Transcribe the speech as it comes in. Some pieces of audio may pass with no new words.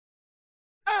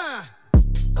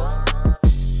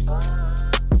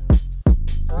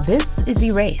This is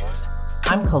Erased.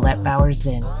 I'm Colette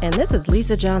Bowers-Zinn. And this is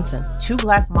Lisa Johnson. Two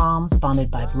Black moms bonded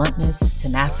by bluntness,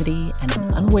 tenacity, and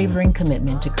an unwavering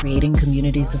commitment to creating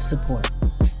communities of support.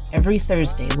 Every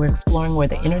Thursday, we're exploring where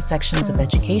the intersections of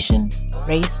education,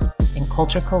 race, and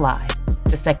culture collide,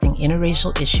 dissecting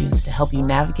interracial issues to help you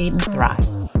navigate and thrive,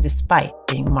 despite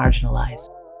being marginalized.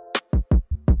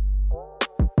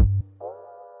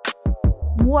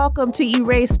 Welcome to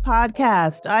Erased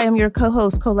Podcast. I am your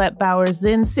co-host, Colette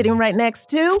Bowers-Zinn, sitting right next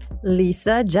to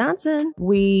Lisa Johnson.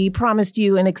 We promised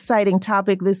you an exciting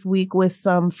topic this week with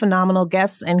some phenomenal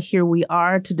guests, and here we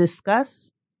are to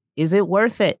discuss, is it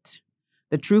worth it?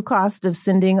 The true cost of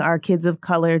sending our kids of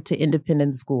color to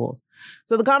independent schools.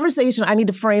 So I need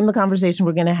to frame the conversation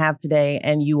we're going to have today,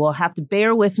 and you will have to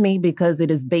bear with me because it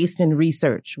is based in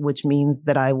research, which means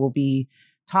that I will be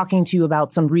talking to you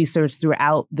about some research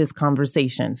throughout this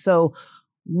conversation. So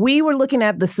we were looking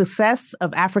at the success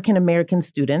of African American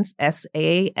students,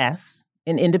 SAAS,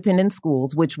 in independent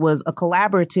schools, which was a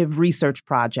collaborative research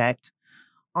project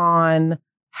on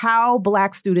how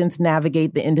Black students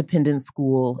navigate the independent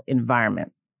school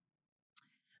environment.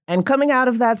 And coming out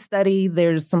of that study,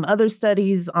 there's some other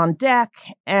studies on deck,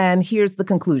 and here's the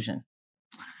conclusion.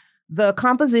 The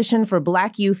composition for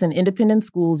Black youth in independent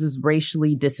schools is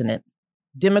racially dissonant.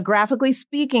 Demographically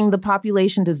speaking, the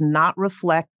population does not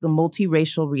reflect the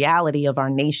multiracial reality of our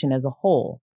nation as a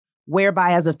whole,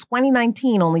 whereby as of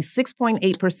 2019, only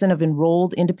 6.8% of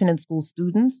enrolled independent school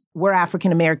students were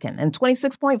African American, and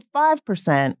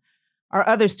 26.5% are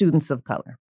other students of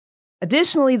color.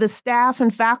 Additionally, the staff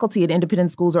and faculty at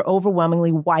independent schools are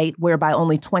overwhelmingly white, whereby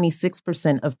only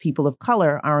 26% of people of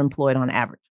color are employed on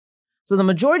average. So the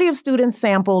majority of students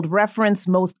sampled reference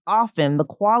most often the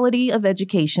quality of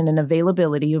education and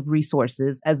availability of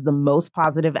resources as the most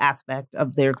positive aspect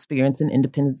of their experience in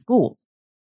independent schools,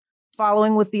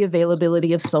 following with the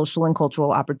availability of social and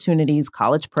cultural opportunities,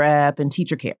 college prep, and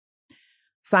teacher care.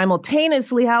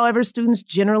 Simultaneously, however, students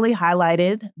generally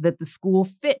highlighted that the school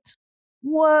fit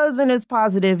wasn't as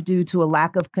positive due to a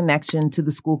lack of connection to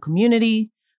the school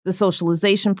community, the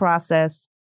socialization process,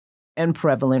 and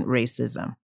prevalent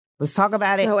racism. Let's talk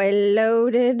about it. So a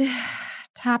loaded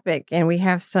topic, and we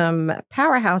have some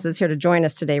powerhouses here to join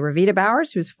us today. Ravita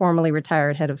Bowers, who's formerly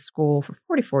retired head of school for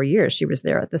 44 years. She was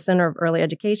there at the Center of Early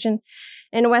Education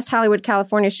in West Hollywood,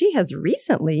 California. She has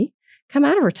recently come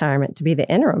out of retirement to be the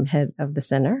interim head of the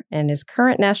center and is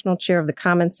current national chair of the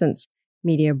Common Sense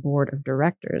Media Board of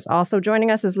Directors. Also joining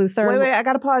us is Lou Thurn. Wait, I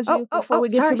got to pause you before we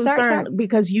get to Lou Thurn,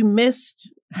 because you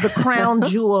missed the crown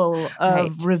jewel of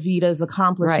Ravita's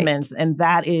accomplishments, and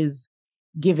that is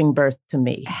giving birth to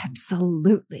me.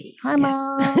 Absolutely. Hi,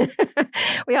 Mom.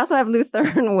 We also have Lou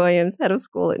Thurn Williams, head of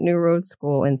school at New Road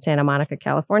School in Santa Monica,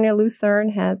 California. Lou Thurn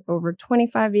has over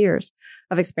 25 years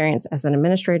of experience as an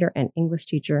administrator and English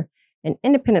teacher in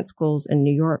independent schools in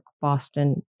New York,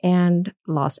 Boston, and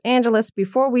Los Angeles.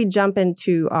 Before we jump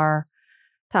into our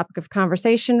topic of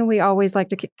conversation, we always like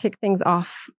to kick things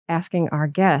off asking our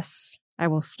guests. I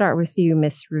will start with you,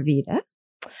 Miss Ravita.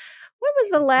 When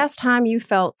was the last time you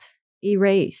felt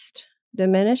erased,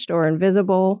 diminished, or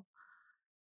invisible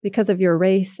because of your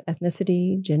race,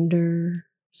 ethnicity, gender,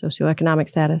 socioeconomic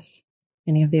status,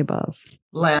 any of the above?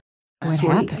 Last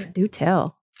what week, happened? Do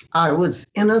tell. I was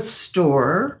in a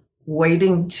store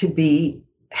waiting to be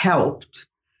helped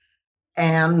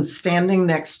and standing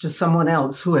next to someone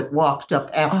else who had walked up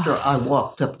after I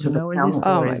walked up to the counter.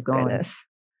 Oh, my goodness.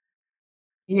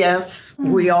 Yes,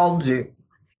 we all do.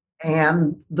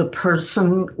 And the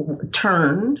person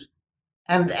turned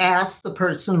and asked the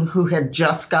person who had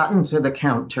just gotten to the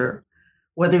counter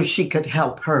whether she could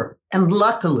help her. And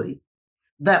luckily,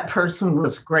 that person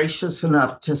was gracious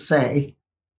enough to say,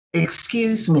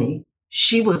 "Excuse me,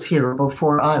 she was here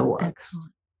before I was."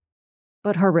 Excellent.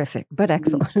 But horrific, but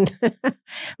excellent.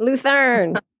 Lou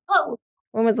Thurn,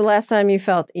 when was the last time you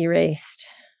felt erased?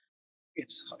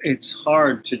 It's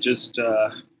hard to just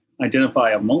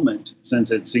identify a moment since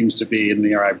it seems to be in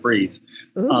the air I breathe.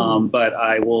 But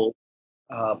I will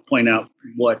point out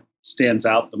what stands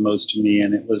out the most to me.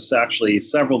 And it was actually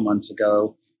several months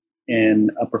ago in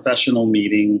a professional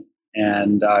meeting.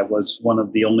 And I was one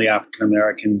of the only African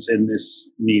Americans in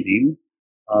this meeting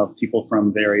of people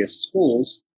from various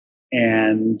schools.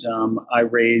 And I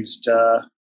raised an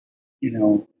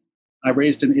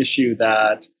issue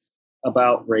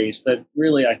about race that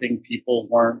really I think people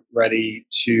weren't ready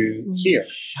to hear.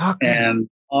 Shocking. And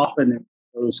often in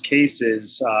those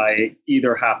cases, I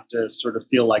either have to sort of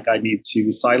feel like I need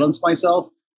to silence myself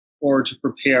or to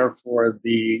prepare for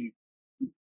the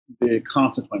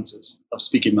consequences of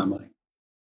speaking my mind.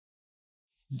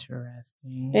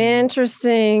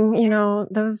 Interesting. You know,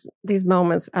 these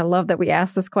moments, I love that we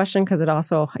asked this question because it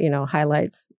also,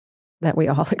 highlights that we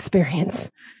all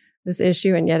experience this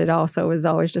issue. And yet it also is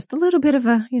always just a little bit of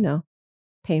a,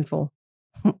 painful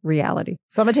reality.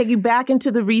 So I'm going to take you back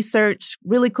into the research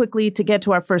really quickly to get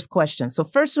to our first question. So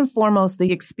first and foremost,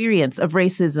 the experience of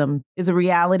racism is a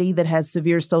reality that has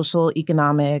severe social,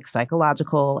 economic,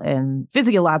 psychological, and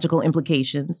physiological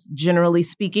implications. Generally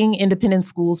speaking, independent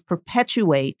schools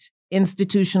perpetuate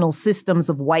institutional systems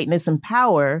of whiteness and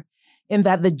power in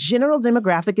that the general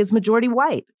demographic is majority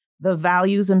white. The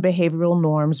values and behavioral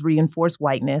norms reinforce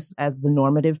whiteness as the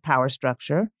normative power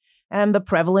structure, and the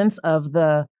prevalence of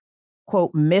the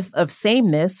quote, myth of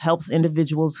sameness helps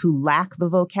individuals who lack the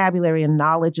vocabulary and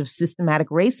knowledge of systematic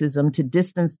racism to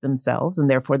distance themselves, and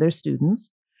therefore their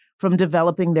students, from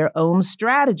developing their own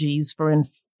strategies for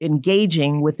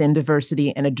engaging within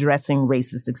diversity and addressing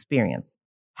racist experience.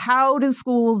 How do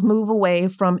schools move away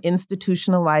from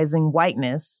institutionalizing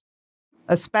whiteness,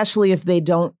 especially if they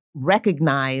don't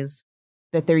recognize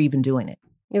that they're even doing it?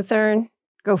 Luthern,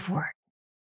 go for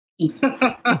it.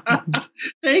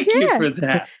 Thank you for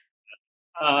that.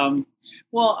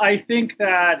 Well, I think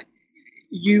that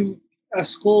a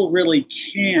school really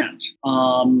can't,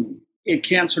 it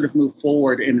can't sort of move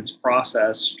forward in its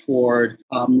process toward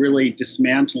really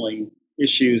dismantling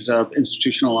issues of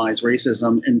institutionalized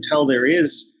racism until there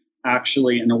is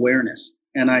actually an awareness.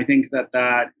 And I think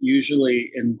that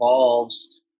usually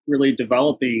involves really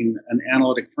developing an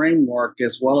analytic framework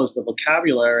as well as the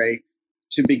vocabulary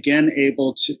to begin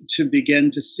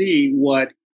to see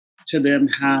what to them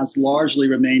has largely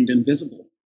remained invisible.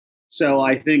 So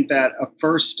I think that a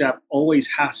first step always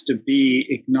has to be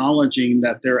acknowledging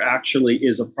that there actually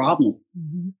is a problem.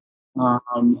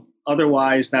 Mm-hmm.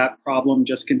 Otherwise, that problem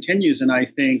just continues. And I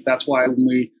think that's why when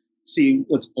we see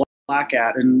what's Black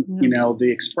at and,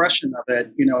 the expression of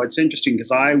it, it's interesting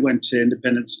because I went to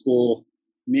independent school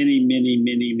many, many,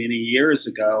 many, many years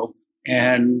ago.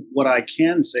 And what I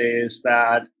can say is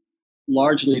that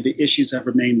largely the issues have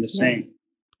remained the same.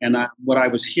 And what I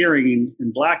was hearing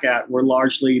in Black at were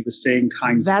largely the same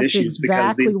kinds of issues.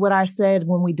 That's exactly what I said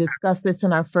when we discussed this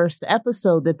in our first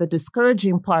episode, that the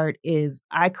discouraging part is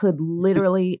I could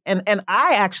literally, and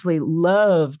I actually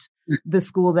loved the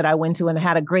school that I went to and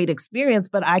had a great experience,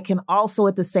 but I can also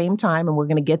at the same time, and we're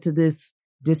going to get to this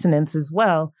dissonance as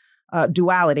well,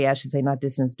 duality, I should say, not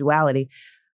dissonance, duality.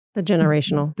 The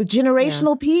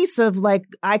generational piece of like,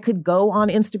 I could go on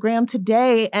Instagram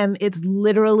today and it's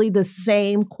literally the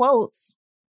same quotes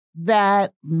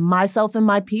that myself and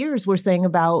my peers were saying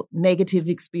about negative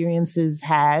experiences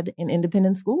had in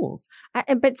independent schools.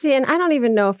 But see, and I don't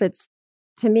even know if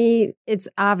to me, it's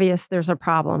obvious there's a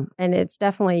problem, and it's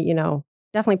definitely,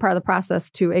 definitely part of the process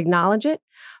to acknowledge it,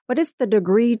 but it's the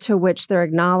degree to which they're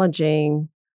acknowledging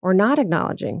or not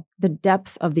acknowledging the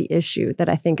depth of the issue that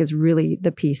I think is really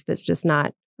the piece that's just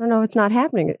not, it's not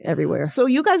happening everywhere. So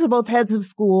you guys are both heads of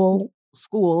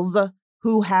schools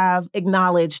who have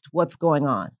acknowledged what's going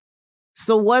on.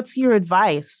 So what's your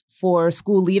advice for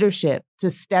school leadership to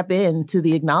step into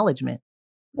the acknowledgement?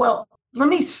 Well, let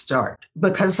me start,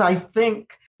 because I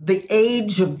think the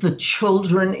age of the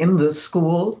children in the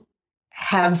school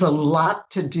has a lot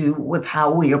to do with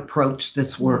how we approach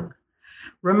this work.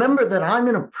 Remember that I'm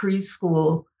in a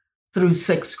preschool through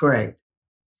sixth grade.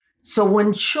 So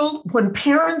when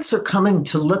parents are coming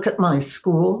to look at my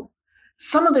school,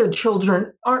 some of their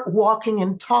children aren't walking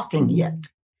and talking yet.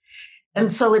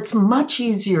 And so it's much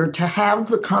easier to have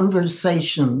the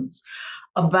conversations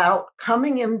about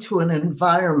coming into an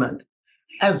environment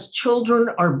as children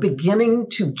are beginning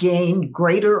to gain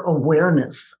greater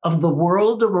awareness of the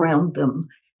world around them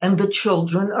and the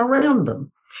children around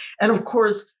them. And of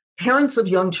course, parents of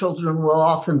young children will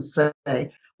often say,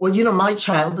 well, my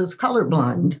child is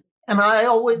colorblind. And I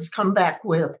always come back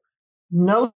with,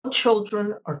 no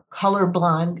children are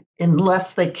colorblind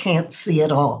unless they can't see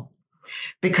at all.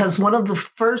 Because one of the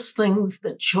first things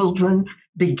that children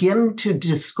begin to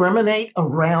discriminate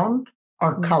around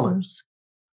are colors.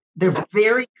 They're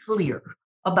very clear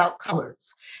about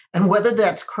colors. And whether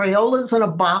that's Crayolas in a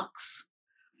box,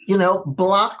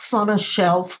 blocks on a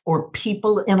shelf, or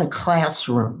people in a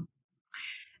classroom.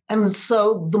 And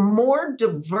so the more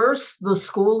diverse the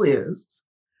school is,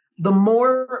 the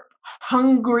more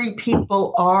hungry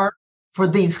people are for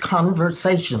these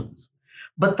conversations.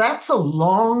 But that's a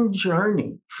long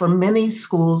journey for many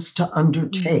schools to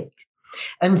undertake,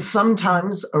 and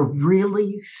sometimes a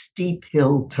really steep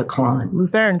hill to climb.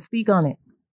 Luthern, speak on it.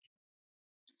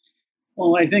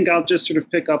 Well, I think I'll just sort of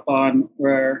pick up on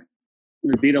where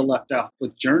Ravita left off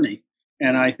with journey.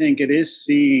 And I think it is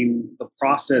seeing the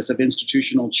process of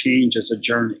institutional change as a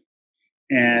journey,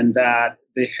 and that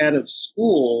the head of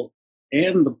school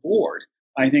and the board,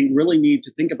 I think, really need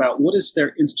to think about what does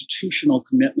their institutional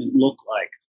commitment look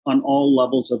like on all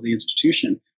levels of the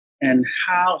institution, and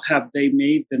how have they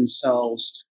made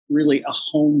themselves really a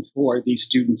home for these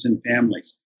students and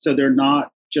families, so they're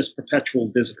not just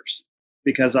perpetual visitors.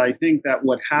 Because I think that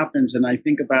what happens, and I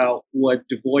think about what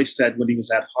Du Bois said when he was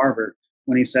at Harvard,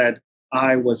 when he said,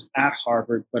 I was at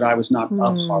Harvard, but I was not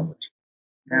of Harvard.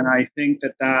 And I think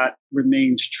that that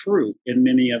remains true in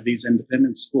many of these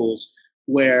independent schools,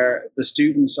 where the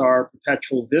students are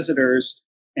perpetual visitors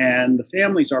and the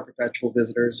families are perpetual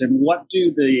visitors. And what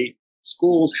do the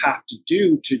schools have to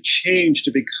do to change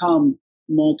to become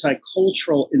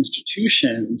multicultural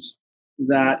institutions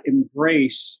that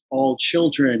embrace all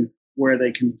children, where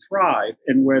they can thrive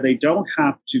and where they don't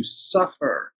have to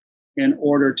suffer in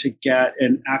order to get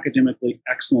an academically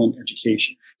excellent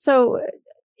education? So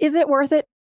is it worth it?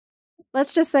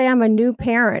 Let's just say I'm a new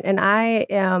parent and I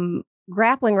am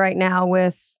grappling right now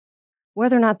with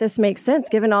whether or not this makes sense,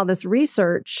 given all this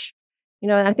research.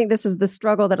 And I think this is the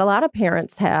struggle that a lot of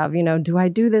parents have. Do I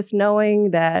do this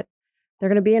knowing that they're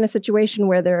going to be in a situation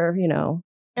where they're,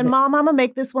 And Mom, I'm gonna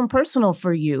make this one personal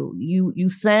for you. You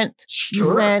sent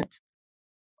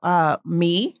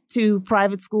me to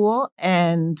private school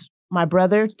and my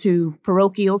brother to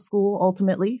parochial school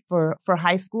ultimately for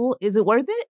high school. Is it worth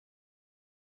it?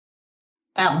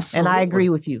 Absolutely. And I agree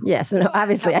with you. Yes, no,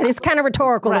 obviously. It's kind of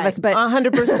rhetorical of us, but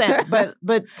 100%.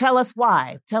 But tell us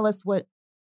why. Tell us what.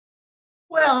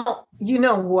 Well, you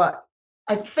know what?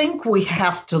 I think we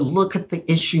have to look at the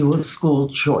issue of school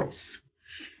choice.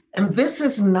 And this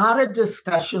is not a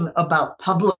discussion about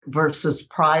public versus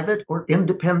private or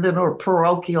independent or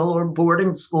parochial or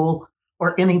boarding school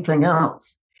or anything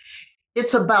else.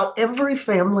 It's about every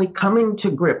family coming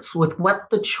to grips with what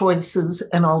the choices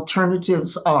and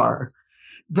alternatives are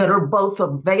that are both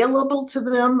available to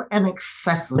them and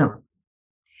accessible.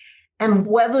 And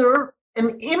whether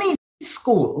in any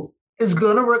school is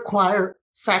going to require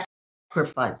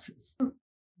sacrifices.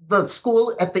 The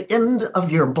school at the end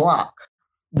of your block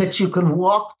that you can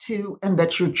walk to and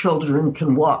that your children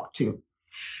can walk to.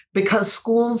 Because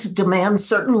schools demand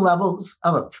certain levels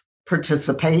of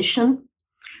participation,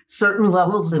 certain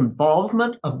levels of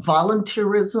involvement, of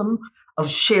volunteerism, of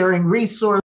sharing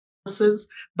resources,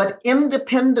 but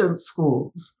independent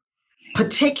schools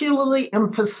particularly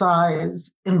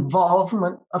emphasize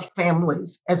involvement of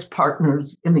families as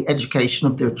partners in the education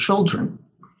of their children.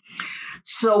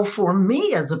 So for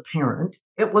me as a parent,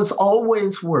 it was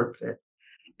always worth it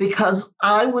because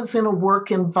I was in a work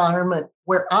environment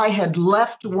where I had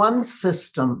left one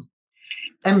system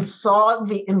and saw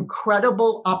the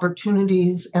incredible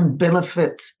opportunities and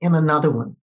benefits in another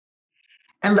one.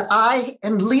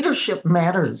 And leadership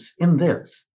matters in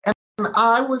this. And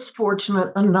I was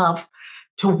fortunate enough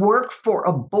to work for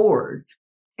a board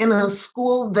in a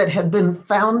school that had been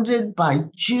founded by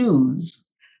Jews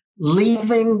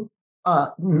leaving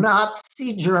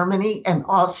Nazi Germany and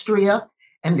Austria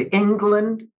and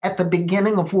England at the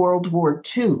beginning of World War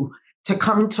II to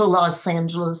come to Los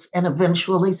Angeles and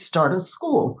eventually start a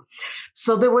school.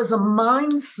 So there was a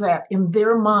mindset in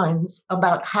their minds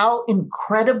about how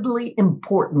incredibly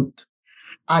important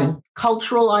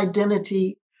cultural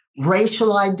identity,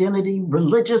 racial identity,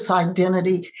 religious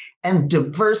identity, and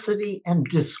diversity and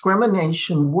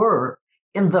discrimination were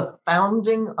in the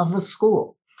founding of a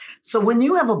school. So when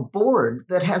you have a board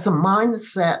that has a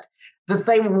mindset that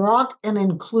they want an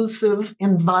inclusive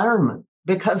environment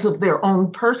because of their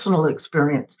own personal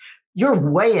experience, you're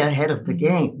way ahead of the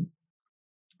game.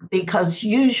 Because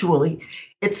usually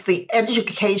it's the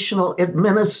educational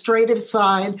administrative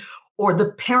side or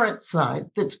the parent side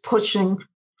that's pushing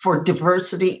for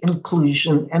diversity,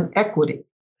 inclusion, and equity.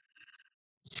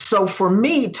 So for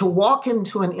me to walk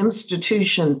into an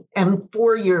institution and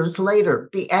 4 years later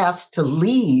be asked to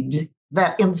lead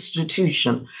that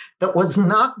institution that was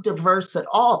not diverse at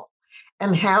all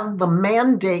and have the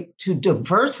mandate to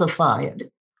diversify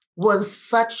it was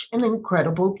such an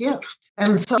incredible gift.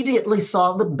 And so I immediately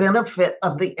saw the benefit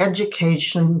of the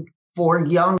education for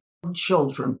young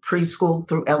children, preschool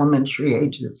through elementary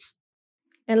ages.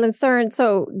 And Lutheran,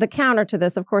 so the counter to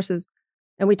this, of course, is,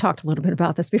 and we talked a little bit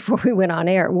about this before we went on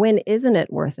air, when isn't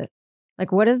it worth it?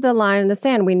 Like, what is the line in the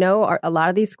sand? We know a lot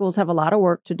of these schools have a lot of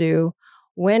work to do.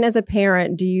 When, as a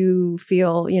parent, do you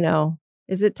feel,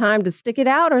 is it time to stick it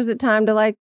out or is it time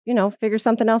to figure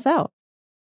something else out?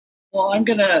 Well, I'm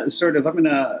going to answer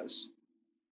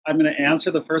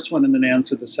the first one and then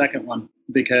answer the second one,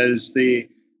 because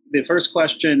the first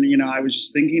question, I was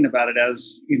just thinking about it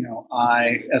as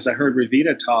I heard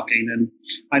Ravita talking, and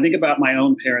I think about my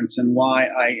own parents and why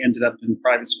I ended up in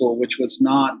private school, which was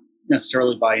not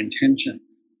necessarily by intention.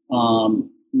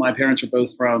 My parents were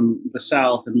both from the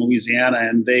South in Louisiana,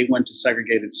 and they went to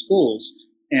segregated schools.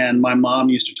 And my mom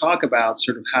used to talk about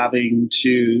sort of having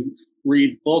to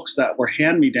read books that were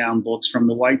hand-me-down books from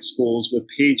the white schools with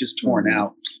pages torn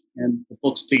out and the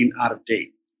books being out of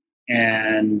date.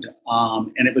 And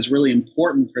it was really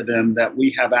important for them that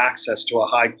we have access to a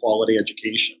high-quality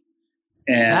education.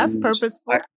 And that's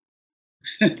purposeful.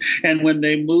 And when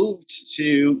they moved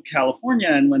to California,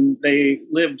 and when they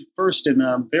lived first in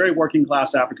a very working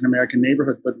class African-American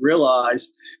neighborhood, but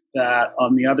realized that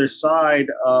on the other side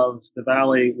of the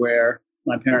valley where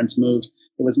my parents moved,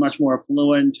 it was much more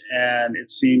affluent, and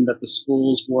it seemed that the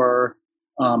schools were,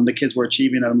 the kids were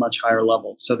achieving at a much higher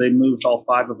level. So they moved all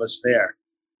 5 of us there.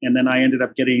 And then I ended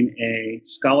up getting a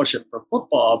scholarship for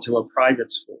football to a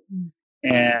private school.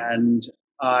 And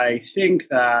I think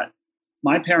that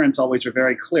my parents always were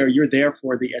very clear, you're there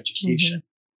for the education.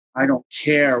 I don't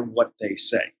care what they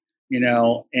say,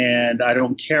 and I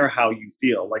don't care how you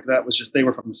feel. Like that was just, they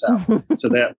were from the South. So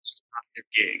that was just not their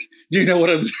gig. Do you know what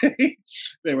I'm saying?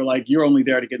 They were like, you're only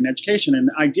there to get an education.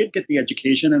 And I did get the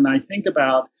education. And I think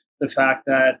about the fact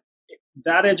that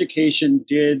that education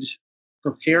did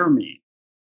prepare me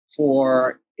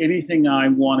for anything I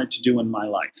wanted to do in my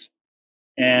life.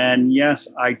 And yes,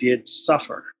 I did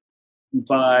suffer,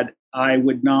 but I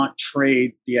would not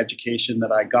trade the education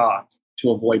that I got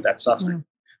to avoid that suffering.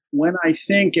 When I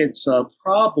think it's a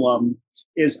problem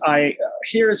is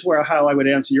here's how I would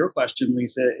answer your question,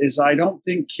 Lisa, is I don't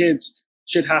think kids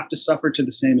should have to suffer to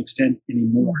the same extent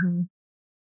anymore.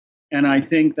 And I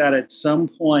think that at some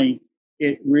point,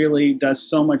 it really does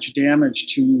so much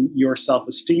damage to your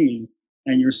self-esteem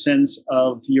and your sense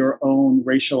of your own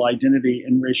racial identity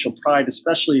and racial pride,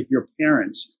 especially if your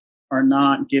parents are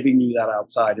not giving you that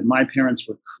outside. And my parents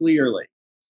were clearly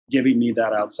giving me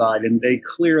that outside, and they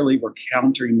clearly were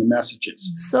countering the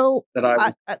messages. So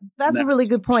that's a really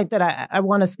good point that I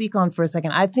want to speak on for a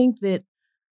second. I think that,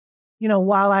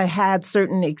 while I had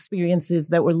certain experiences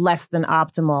that were less than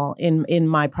optimal in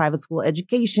my private school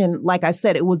education, like I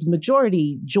said, it was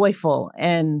majority joyful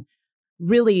and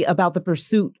really about the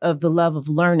pursuit of the love of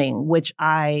learning, which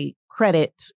I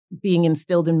credit being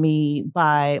instilled in me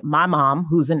by my mom,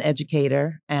 who's an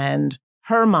educator, and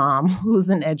her mom, who's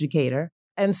an educator.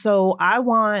 And so I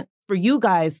want for you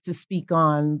guys to speak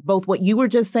on both what you were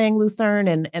just saying,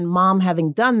 Luthern, and mom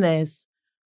having done this.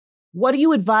 What do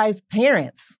you advise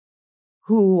parents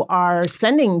who are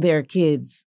sending their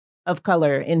kids of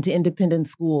color into independent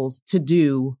schools to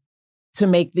do to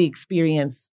make the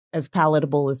experience as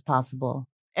palatable as possible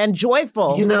and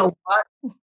joyful? You know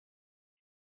what?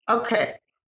 Okay.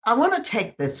 I want to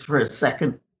take this for a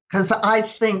second because I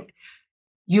think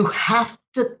you have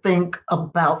to think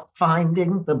about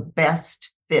finding the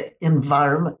best fit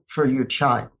environment for your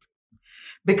child,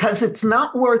 because it's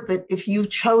not worth it if you've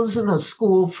chosen a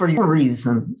school for your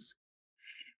reasons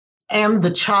and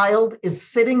the child is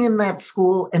sitting in that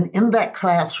school and in that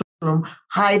classroom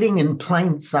hiding in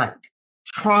plain sight,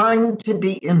 trying to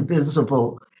be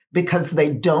invisible because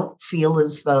they don't feel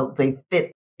as though they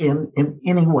fit in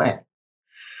any way.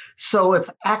 So if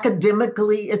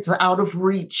academically it's out of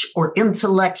reach, or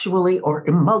intellectually or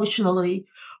emotionally,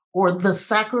 or the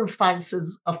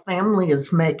sacrifices a family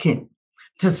is making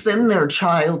to send their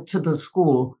child to the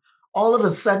school all of a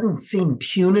sudden seem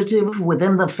punitive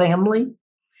within the family,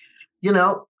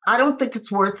 I don't think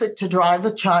it's worth it to drive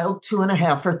a child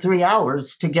 2.5 or 3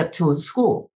 hours to get to a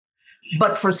school.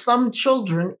 But for some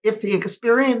children, if the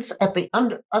experience at the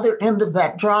other end of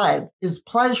that drive is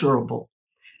pleasurable,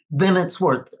 then it's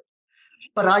worth it.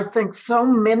 But I think so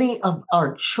many of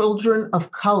our children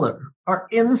of color are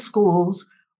in schools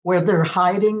where they're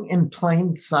hiding in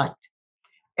plain sight.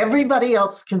 Everybody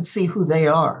else can see who they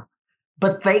are,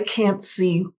 but they can't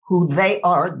see who they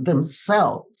are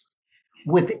themselves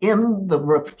within the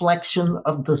reflection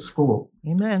of the school.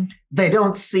 Amen. They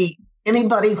don't see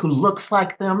anybody who looks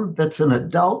like them that's an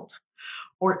adult,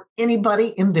 or anybody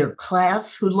in their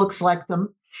class who looks like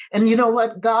them. And you know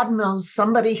what? God knows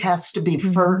somebody has to be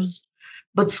first.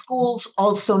 But schools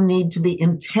also need to be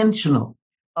intentional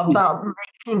about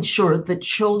making sure that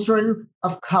children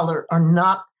of color are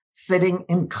not sitting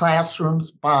in classrooms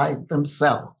by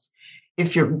themselves.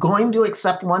 If you're going to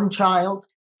accept one child,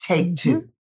 take 2.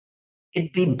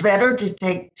 It'd be better to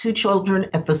take 2 children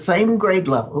at the same grade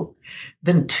level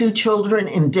than 2 children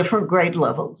in different grade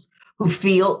levels who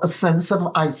feel a sense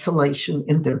of isolation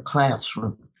in their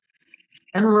classroom.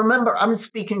 And remember, I'm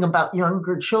speaking about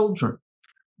younger children.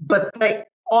 but they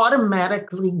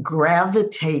automatically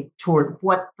gravitate toward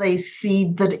what they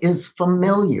see that is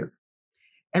familiar.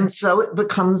 And so it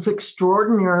becomes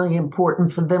extraordinarily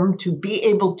important for them to be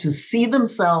able to see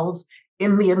themselves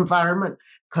in the environment,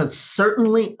 because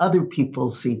certainly other people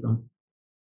see them.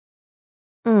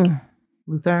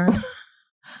 Luthern?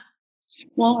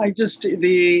 Well,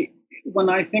 when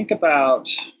I think about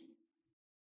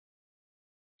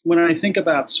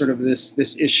sort of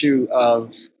this issue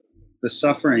of the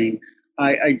suffering,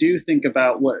 I do think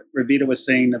about what Ravita was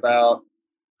saying about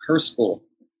her school.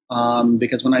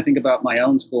 Because when I think about my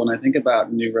own school and I think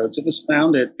about New Roads, it was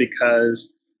founded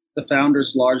because the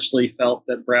founders largely felt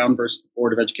that Brown versus the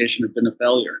Board of Education had been a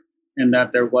failure, and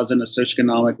that there wasn't a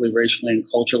socioeconomically, racially, and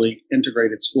culturally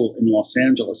integrated school in Los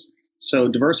Angeles. So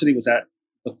diversity was at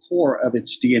the core of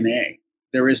its DNA.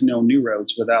 There is no New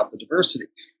Roads without the diversity.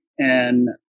 And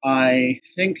I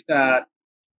think that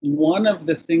one of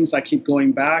the things I keep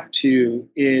going back to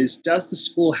is, does the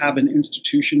school have an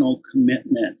institutional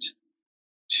commitment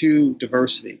to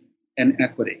diversity and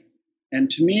equity? And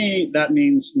to me, that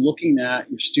means looking at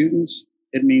your students.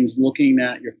 It means looking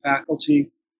at your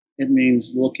faculty. It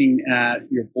means looking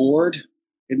at your board.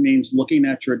 It means looking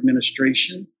at your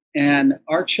administration. And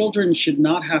our children should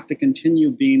not have to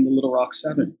continue being the Little Rock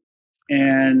Seven.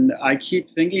 And I keep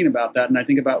thinking about that. And I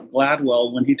think about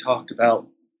Gladwell when he talked about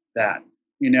that,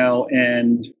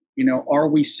 and, are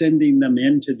we sending them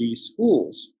into these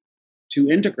schools to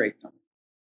integrate them?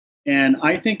 And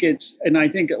I think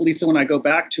at least when I go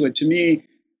back to it, to me,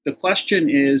 the question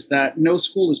is that no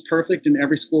school is perfect and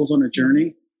every school is on a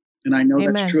journey. And I know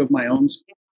Amen. That's true of my own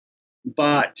school.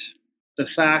 But the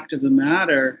fact of the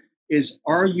matter is,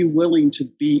 are you willing to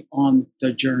be on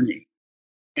the journey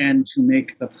and to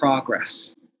make the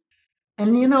progress?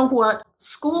 And you know what?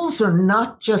 Schools are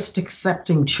not just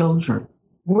accepting children.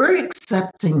 We're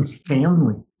accepting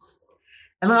families.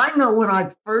 And I know when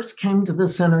I first came to the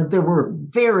center, there were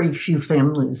very few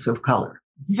families of color,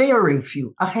 very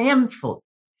few, a handful.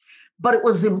 But it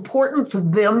was important for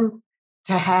them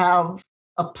to have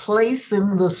a place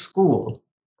in the school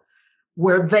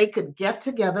where they could get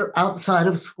together outside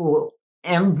of school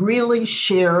and really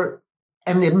share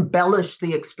and embellish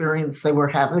the experience they were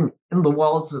having in the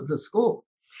walls of the school.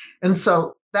 And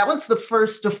so that was the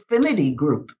first affinity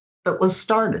group that was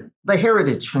started, the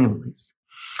Heritage Families.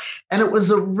 And it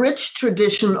was a rich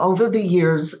tradition over the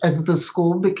years as the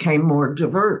school became more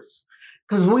diverse,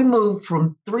 because we moved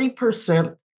from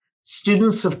 3%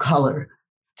 students of color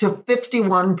to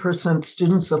 51%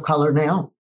 students of color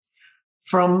now,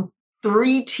 from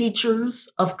 3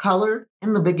 teachers of color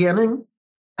in the beginning,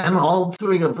 and all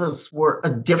 3 of us were a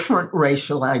different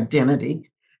racial identity,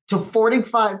 to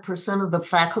 45% of the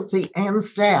faculty and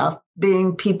staff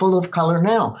being people of color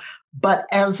now. But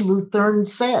as Luthern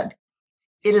said,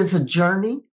 it is a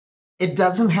journey. It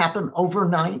doesn't happen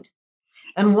overnight.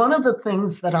 And one of the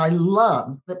things that I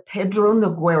love that Pedro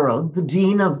Noguero, the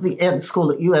dean of the Ed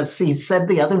School at USC, said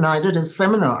the other night at a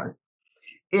seminar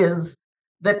is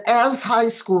that as high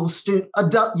school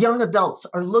young adults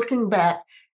are looking back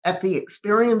at the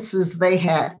experiences they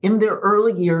had in their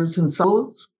early years in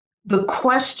schools, the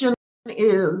question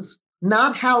is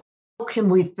not how can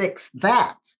we fix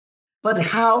that, but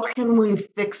how can we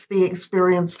fix the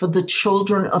experience for the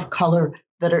children of color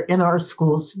that are in our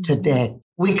schools today?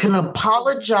 We can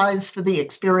apologize for the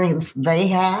experience they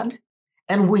had,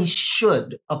 and we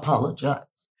should apologize.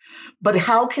 But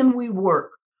how can we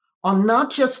work on not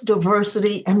just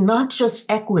diversity and not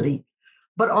just equity,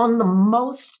 but on the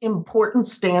most important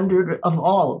standard of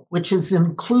all, which is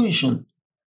inclusion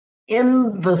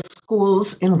in the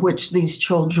schools in which these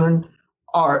children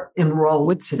are enrolled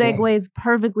Which today. segues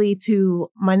perfectly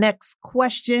to my next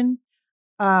question.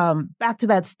 Back to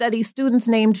that study, students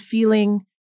named feeling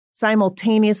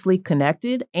simultaneously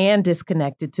connected and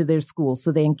disconnected to their school.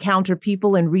 So they encounter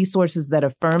people and resources that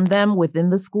affirm them within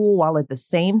the school, while at the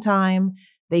same time,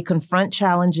 they confront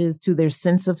challenges to their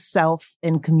sense of self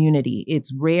and community.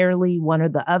 It's rarely one or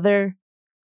the other,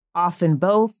 often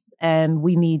both. And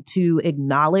we need to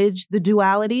acknowledge the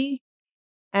duality.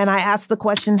 And I asked the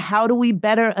question, how do we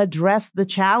better address the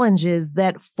challenges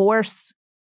that force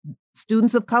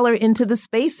students of color into the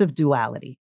space of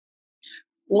duality?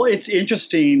 Well, it's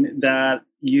interesting that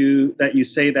you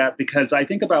say that, because I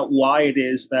think about why it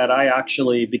is that I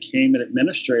actually became an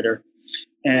administrator.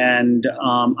 And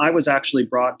I was actually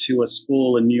brought to a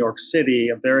school in New York City,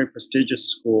 a very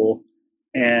prestigious school.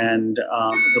 And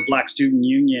the Black Student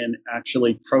Union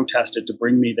actually protested to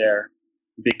bring me there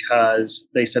because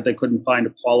they said they couldn't find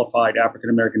a qualified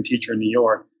African-American teacher in New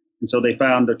York. And so they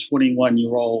found a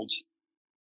 21-year-old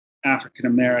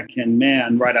African-American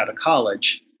man right out of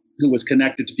college who was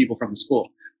connected to people from the school.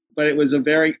 But it was a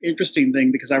very interesting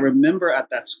thing because I remember at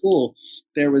that school,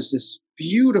 there was this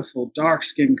beautiful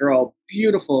dark-skinned girl,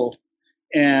 beautiful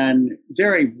and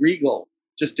very regal,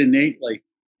 just innately.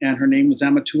 And her name was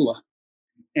Amatullah.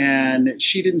 And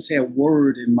she didn't say a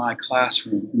word in my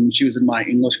classroom. And she was in my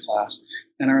English class.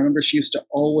 And I remember she used to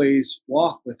always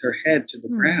walk with her head to the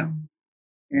ground.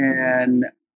 And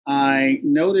I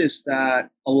noticed that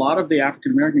a lot of the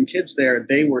African-American kids there,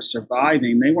 they were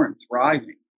surviving. They weren't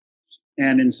thriving.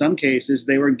 And in some cases,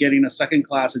 they were getting a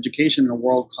second-class education in a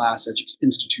world-class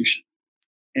institution.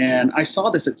 And I saw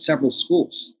this at several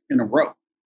schools in a row.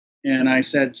 And I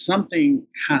said, something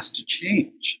has to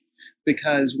change.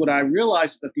 Because what I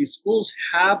realized is that these schools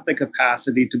have the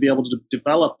capacity to be able to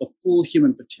develop the full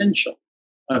human potential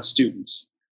of students.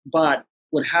 But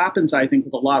what happens, I think,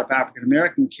 with a lot of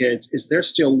African-American kids is they're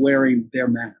still wearing their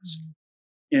mask.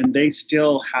 And they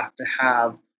still have to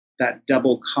have that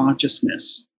double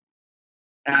consciousness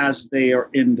as they are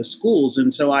in the schools.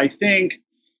 And so I think,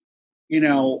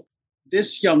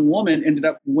 this young woman ended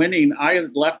up winning. I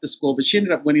had left the school, but she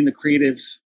ended up winning the Creative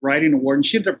Writing Award. And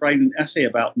she ended up writing an essay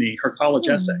about me, her college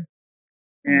essay.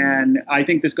 And I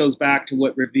think this goes back to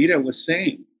what Ravita was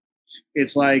saying.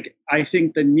 It's like, I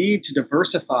think the need to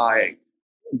diversify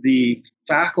the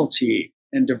faculty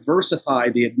and diversify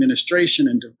the administration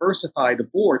and diversify the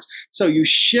boards. So you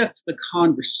shift the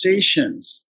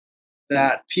conversations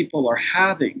that people are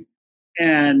having,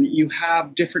 and you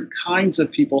have different kinds of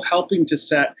people helping to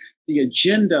set the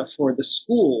agenda for the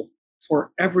school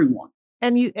for everyone.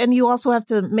 And you also have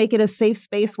to make it a safe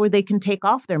space where they can take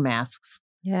off their masks.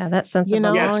 Yeah, that sense of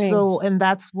belonging. Yes. So, and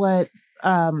that's what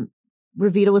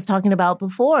Ravita was talking about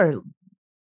before,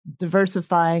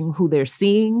 diversifying who they're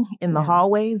seeing in the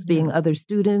hallways, being other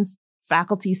students,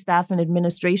 faculty, staff, and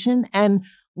administration. And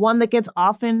one that gets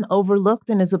often overlooked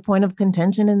and is a point of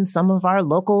contention in some of our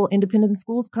local independent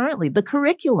schools currently, the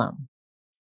curriculum.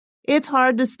 It's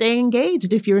hard to stay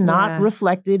engaged if you're not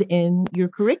reflected in your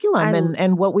curriculum.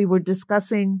 And what we were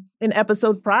discussing in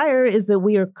episode prior is that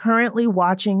we are currently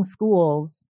watching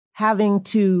schools having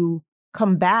to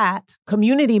combat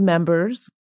community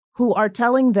members who are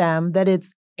telling them that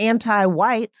it's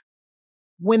anti-white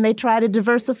when they try to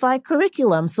diversify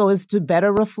curriculum so as to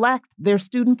better reflect their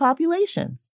student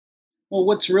populations. Well,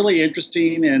 what's really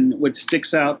interesting and what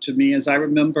sticks out to me is I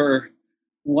remember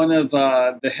one of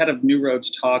the head of New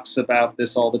Roads talks about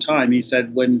this all the time. He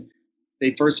said when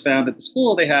they first founded the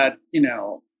school, they had,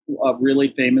 a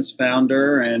really famous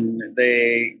founder, and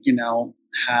they,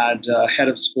 had a head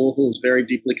of school who was very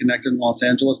deeply connected in Los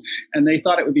Angeles. And they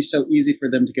thought it would be so easy for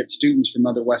them to get students from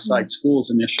other West Side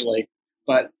schools initially.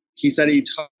 But he said he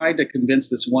tried to convince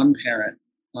this one parent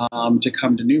to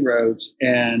come to New Roads,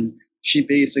 and she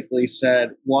basically said,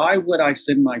 why would I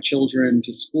send my children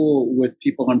to school with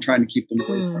people I'm trying to keep them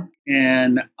away from?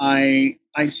 And I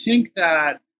think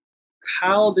that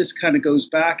how this kind of goes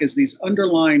back is these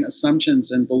underlying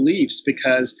assumptions and beliefs,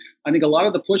 because I think a lot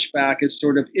of the pushback is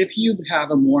sort of, if you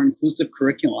have a more inclusive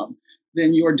curriculum,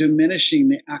 then you are diminishing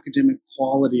the academic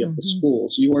quality of the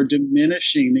schools. You are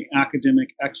diminishing the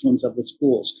academic excellence of the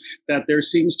schools. That there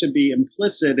seems to be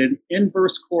implicit and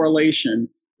inverse correlation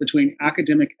between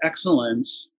academic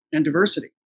excellence and diversity.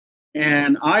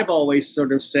 And I've always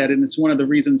sort of said, and it's one of the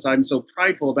reasons I'm so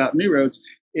prideful about New Roads,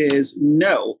 is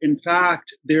no. In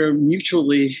fact, they're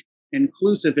mutually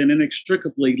inclusive and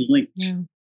inextricably linked.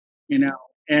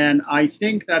 And I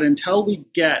think that until we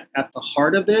get at the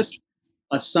heart of this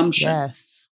assumption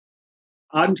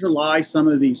underlie some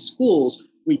of these schools,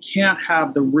 we can't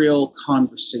have the real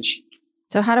conversation.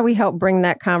 So how do we help bring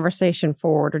that conversation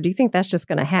forward? Or do you think that's just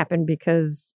going to happen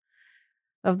because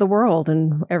of the world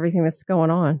and everything that's going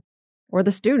on? Or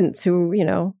the students who,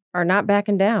 are not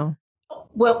backing down?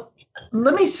 Well,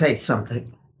 let me say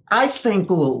something. I think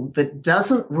that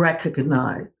doesn't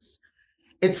recognize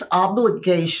its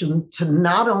obligation to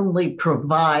not only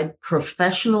provide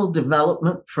professional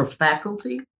development for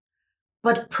faculty,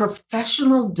 but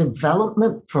professional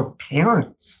development for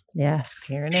parents. Yes.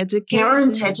 Parent education.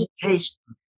 Parent education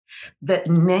that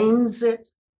names it,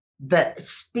 that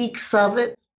speaks of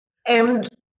it, and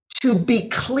to be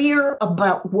clear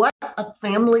about what a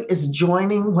family is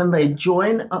joining when they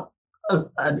join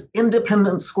an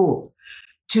independent school,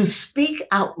 to speak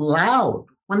out loud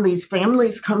when these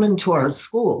families come into our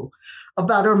school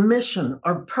about our mission,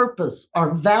 our purpose,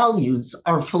 our values,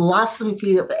 our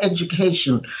philosophy of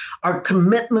education, our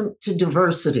commitment to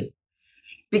diversity.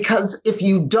 Because if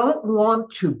you don't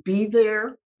want to be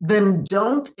there, then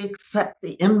don't accept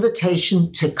the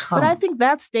invitation to come. But I think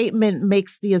that statement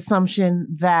makes the assumption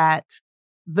that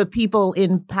the people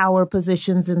in power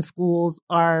positions in schools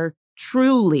are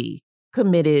truly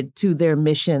committed to their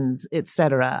missions, et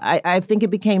cetera. I think it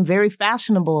became very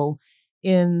fashionable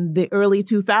in the early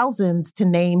 2000s to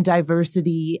name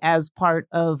diversity as part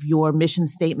of your mission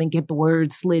statement, get the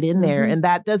word slid in there. And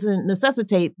that doesn't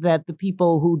necessitate that the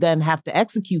people who then have to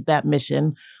execute that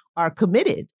mission are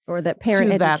committed. Or that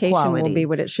parent education will be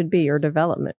what it should be, or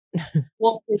development.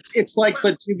 Well, it's like,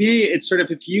 but to me, it's sort of,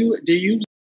 do you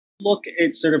look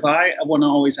at sort of, I want to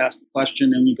always ask the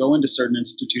question, and you go into certain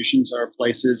institutions or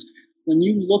places, when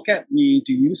you look at me,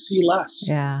 do you see less?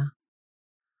 Yeah.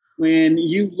 When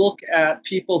you look at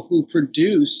people who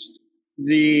produce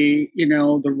the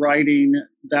writing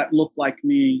that look like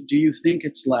me, do you think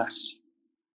it's less?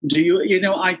 Do you,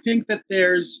 I think that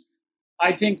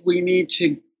I think we need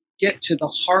to get to the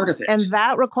heart of it. And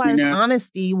that requires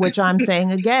honesty, which I'm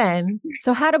saying again.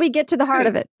 So how do we get to the heart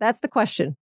of it? That's the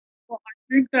question. Well,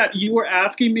 I think that you were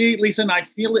asking me, Lisa, and I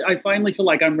finally feel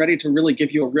like I'm ready to really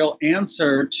give you a real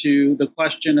answer to the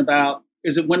question about,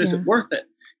 when is it worth it?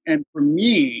 And for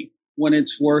me, when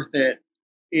it's worth it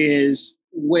is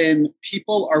when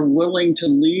people are willing to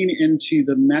lean into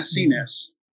the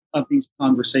messiness of these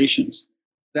conversations,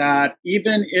 that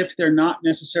even if they're not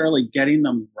necessarily getting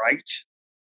them right,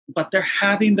 but they're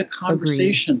having the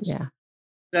conversations,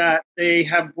 that they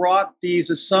have brought these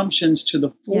assumptions to the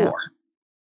fore. Yeah.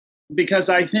 Because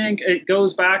I think it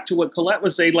goes back to what Colette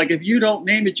was saying, like, if you don't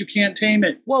name it, you can't tame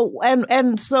it. Well,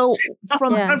 and so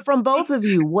from both of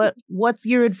you, what's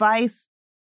your advice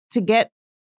to get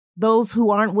those who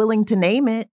aren't willing to name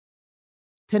it,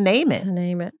 to name it? To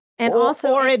name it. And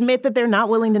or admit that they're not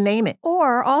willing to name it.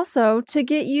 Or also to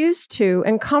get used to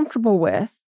and comfortable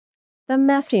with the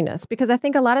messiness. Because I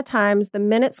think a lot of times the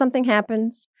minute something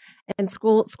happens and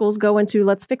schools go into,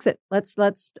 let's fix it, let's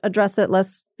address it,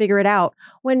 let's figure it out.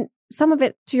 When some of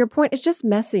it, to your point, is just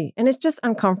messy and it's just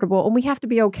uncomfortable. And we have to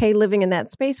be okay living in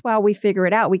that space while we figure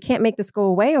it out. We can't make this go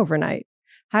away overnight.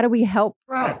 How do we help,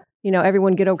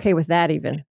 everyone get okay with that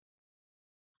even?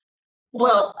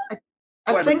 Well,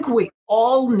 I think we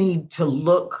all need to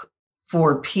look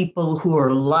for people who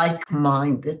are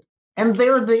like-minded, and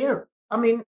they're there. I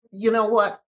mean, you know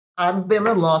what? I've been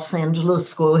a Los Angeles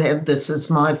school head. This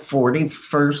is my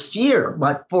 41st year,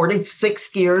 my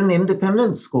 46th year in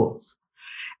independent schools.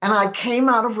 And I came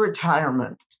out of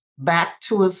retirement back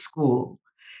to a school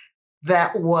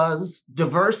that was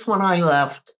diverse when I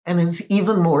left and is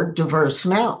even more diverse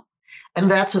now. And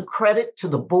that's a credit to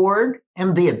the board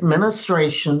and the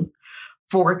administration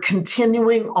for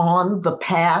continuing on the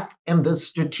path and the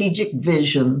strategic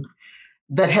vision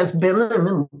that has been an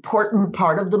important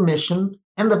part of the mission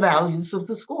and the values of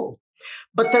the school.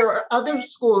 But there are other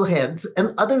school heads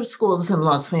and other schools in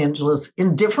Los Angeles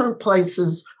in different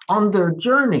places on their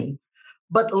journey,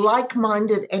 but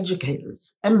like-minded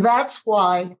educators. And that's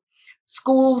why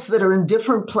schools that are in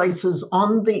different places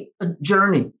on the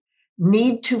journey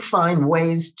need to find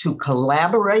ways to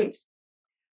collaborate,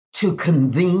 to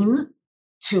convene,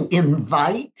 to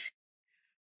invite,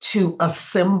 to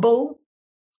assemble,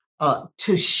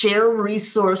 to share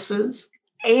resources,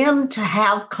 and to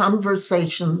have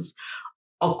conversations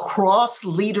across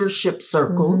leadership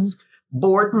circles,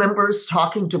 board members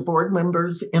talking to board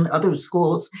members in other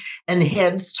schools, and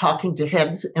heads talking to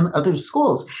heads in other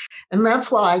schools. And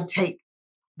that's why I take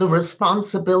the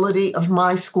responsibility of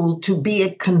my school to be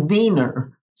a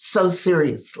convener so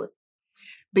seriously.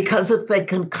 Because if they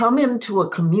can come into a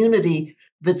community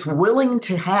that's willing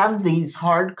to have these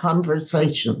hard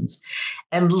conversations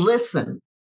and listen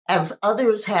as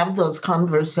others have those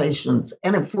conversations,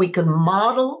 and if we can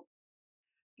model,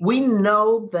 we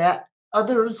know that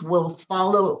others will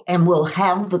follow and will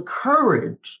have the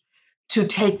courage to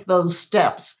take those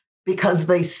steps because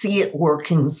they see it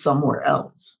working somewhere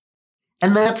else.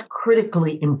 And that's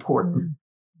critically important.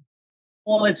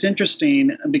 Well, it's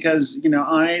interesting because,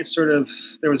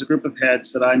 there was a group of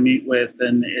heads that I meet with,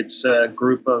 and it's a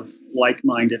group of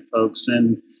like-minded folks.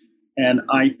 And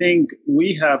I think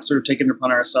we have sort of taken it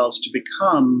upon ourselves to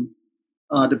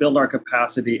to build our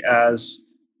capacity as,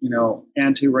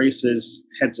 anti-racist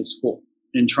heads of school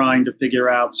in trying to figure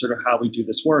out sort of how we do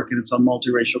this work. And it's a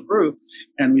multiracial group.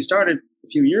 And we started a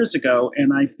few years ago.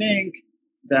 And I think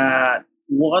that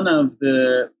one of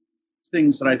the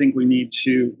things that I think we need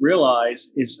to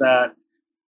realize is that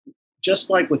just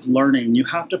like with learning, you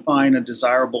have to find a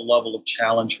desirable level of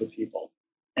challenge for people.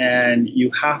 And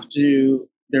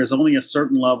there's only a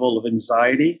certain level of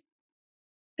anxiety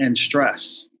and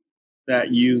stress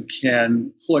that you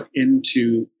can put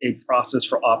into a process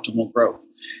for optimal growth.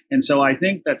 And so I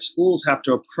think that schools have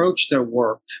to approach their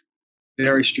work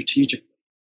very strategically.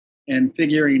 and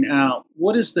figuring out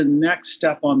what is the next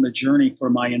step on the journey for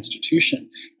my institution.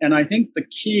 And I think the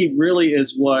key really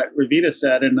is what Ravita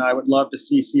said, and I would love to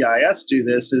see CIS do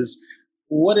this, is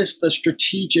what is the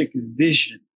strategic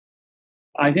vision?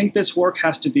 I think this work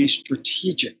has to be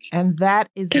strategic. And that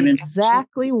is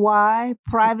exactly why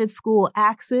Private School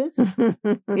Access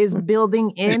is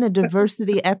building in a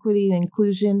diversity, equity, and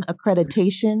inclusion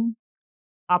accreditation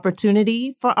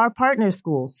opportunity for our partner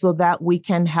schools so that we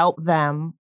can help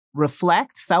them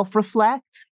reflect,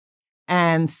 self-reflect,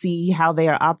 and see how they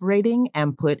are operating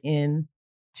and put in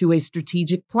to a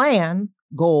strategic plan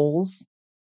goals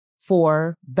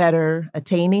for better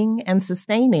attaining and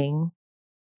sustaining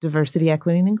diversity,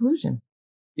 equity, and inclusion.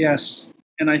 Yes.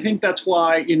 And I think that's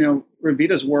why,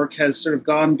 Ravita's work has sort of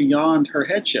gone beyond her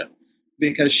headship,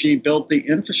 because she built the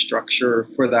infrastructure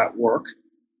for that work.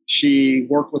 She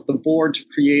worked with the board to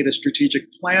create a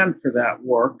strategic plan for that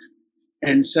work.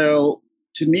 And so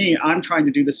to me, I'm trying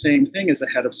to do the same thing as a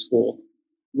head of school,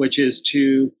 which is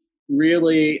to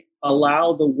really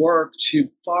allow the work to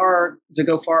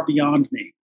go far beyond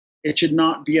me. It should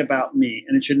not be about me,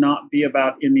 and it should not be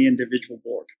about any individual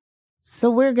board. So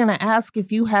we're going to ask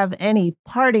if you have any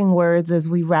parting words as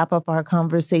we wrap up our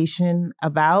conversation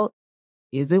about,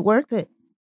 is it worth it?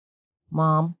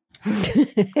 Mom?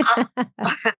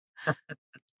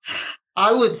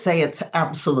 I would say it's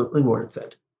absolutely worth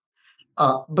it.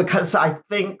 Because I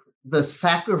think the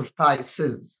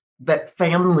sacrifices that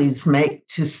families make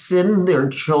to send their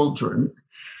children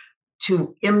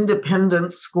to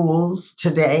independent schools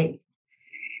today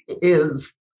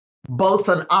is both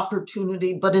an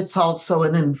opportunity, but it's also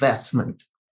an investment.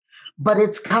 But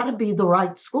it's got to be the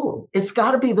right school. It's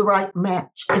got to be the right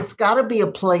match. It's got to be a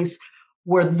place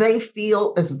where they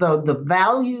feel as though the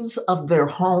values of their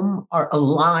home are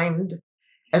aligned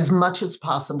as much as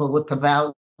possible with the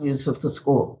values of the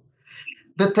school.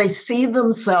 That they see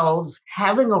themselves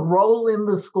having a role in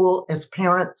the school as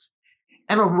parents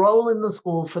and a role in the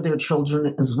school for their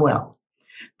children as well.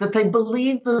 That they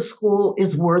believe the school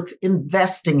is worth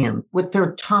investing in with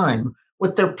their time,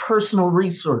 with their personal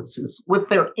resources, with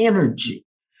their energy,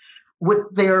 with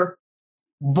their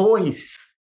voice.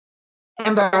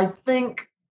 And I think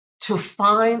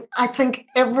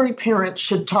every parent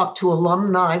should talk to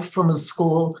alumni from a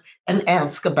school and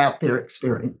ask about their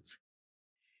experience.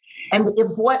 And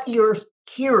if what you're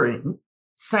hearing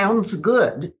sounds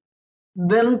good,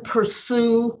 then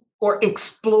pursue or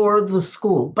explore the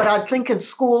school. But I think as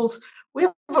schools, we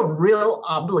have a real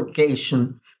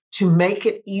obligation to make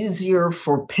it easier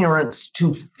for parents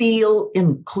to feel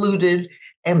included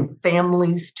and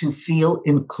families to feel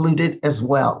included as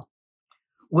well,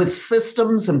 with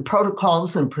systems and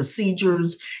protocols and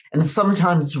procedures and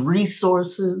sometimes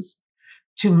resources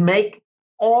to make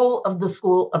all of the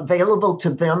school available to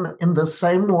them in the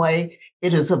same way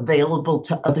it is available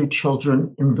to other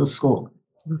children in the school.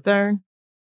 Luthern,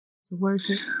 is it worth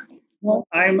it? Well,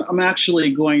 I'm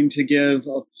actually going to give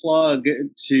a plug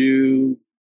to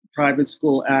Private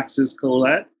School Access,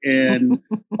 Colette, and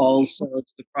also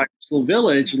to the Private School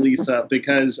Village, Lisa,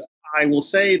 because I will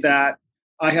say that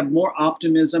I have more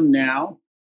optimism now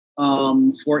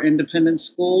for independent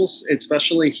schools,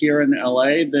 especially here in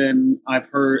LA, than I've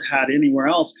had anywhere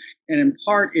else. And in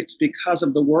part, it's because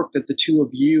of the work that the two of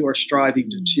you are striving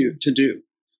to do,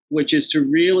 which is to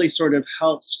really sort of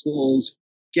help schools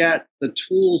get the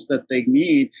tools that they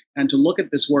need and to look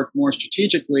at this work more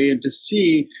strategically and to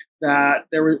see that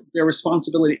their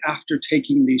responsibility after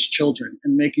taking these children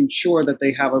and making sure that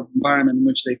they have an environment in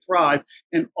which they thrive,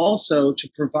 and also to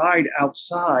provide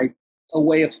outside a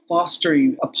way of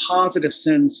fostering a positive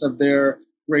sense of their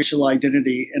racial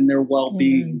identity and their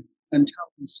well-being until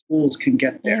the schools can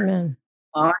get there. Amen.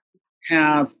 I don't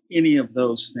have any of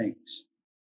those things.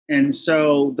 And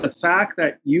so the fact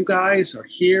that you guys are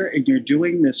here and you're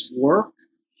doing this work,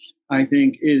 I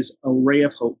think is a ray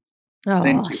of hope. Oh,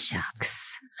 Thank you. Shucks.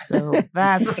 So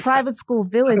that's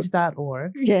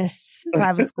privateschoolvillage.org. Yes.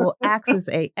 Private School Access,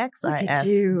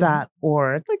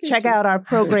 AXIS.org. Check out our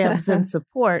programs and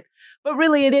support. But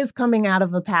really, it is coming out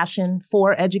of a passion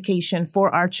for education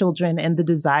for our children and the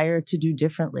desire to do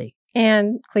differently.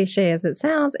 And cliche as it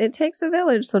sounds, it takes a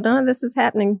village. So none of this is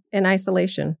happening in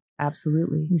isolation.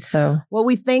 Absolutely. So, well,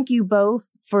 we thank you both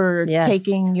for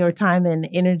taking your time and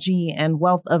energy and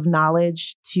wealth of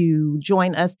knowledge to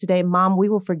join us today. Mom, we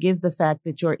will forgive the fact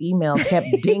that your email kept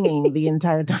dinging the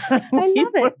entire time. I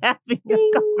love it. Having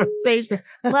a conversation.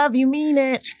 Love, you mean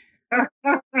it.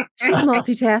 She's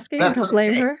multitasking. I don't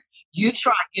blame her. You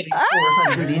try getting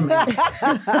 400 emails.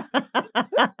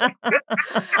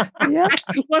 Yep.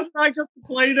 Wasn't I just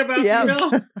complaining about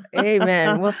email?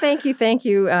 Amen. Well, thank you. Thank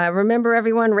you. Remember,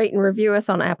 everyone, rate and review us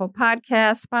on Apple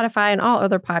Podcasts, Spotify, and all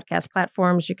other podcast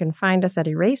platforms. You can find us at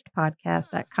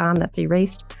erasedpodcast.com. That's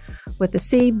erased with a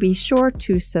C. Be sure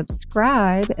to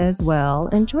subscribe as well.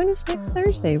 And join us next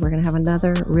Thursday. We're going to have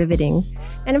another riveting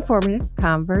and informative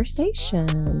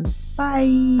conversation.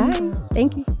 Bye. Bye.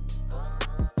 Thank you.